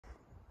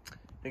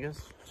I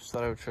guess. Just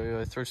thought I would show you.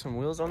 I threw some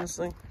wheels on this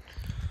thing.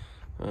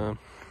 Some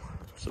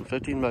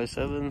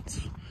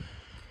 15x7s.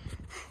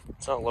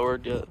 It's not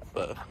lowered yet,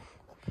 but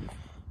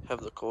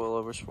have the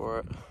coilovers for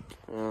it.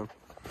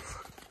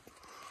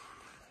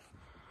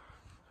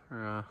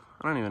 I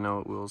don't even know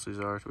what wheels these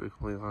are, to be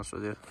completely honest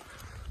with you.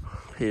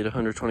 Paid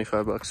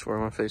 125 bucks for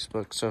them on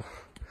Facebook, so.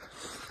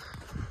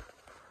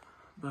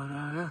 But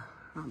yeah,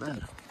 not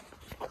bad.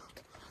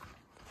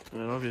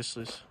 And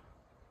obviously it's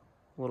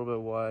a little bit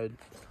wide,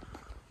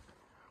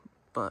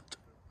 but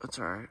it's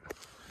alright.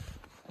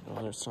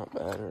 It's not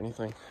bad or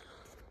anything.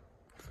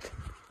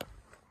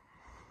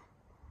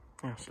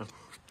 Yeah, so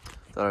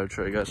thought I would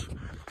show you guys.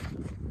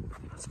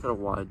 It's got a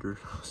wider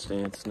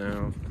stance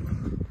now.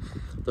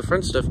 The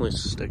fronts definitely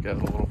stick out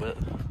a little bit,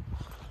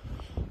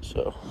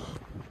 so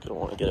don't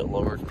want to get it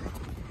lowered.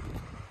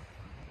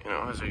 You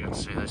know, as you can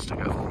see, they stick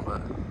out a little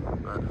bit,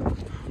 but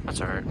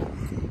that's alright.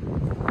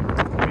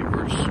 Maybe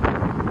worse.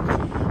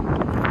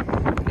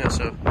 Yeah,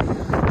 so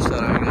just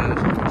thought I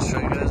would show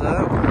you guys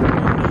that.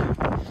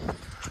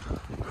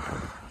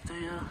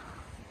 They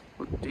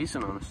look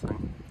decent on this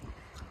thing.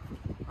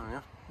 Oh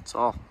yeah, that's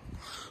all.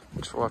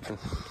 Thanks for watching.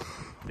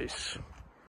 Peace.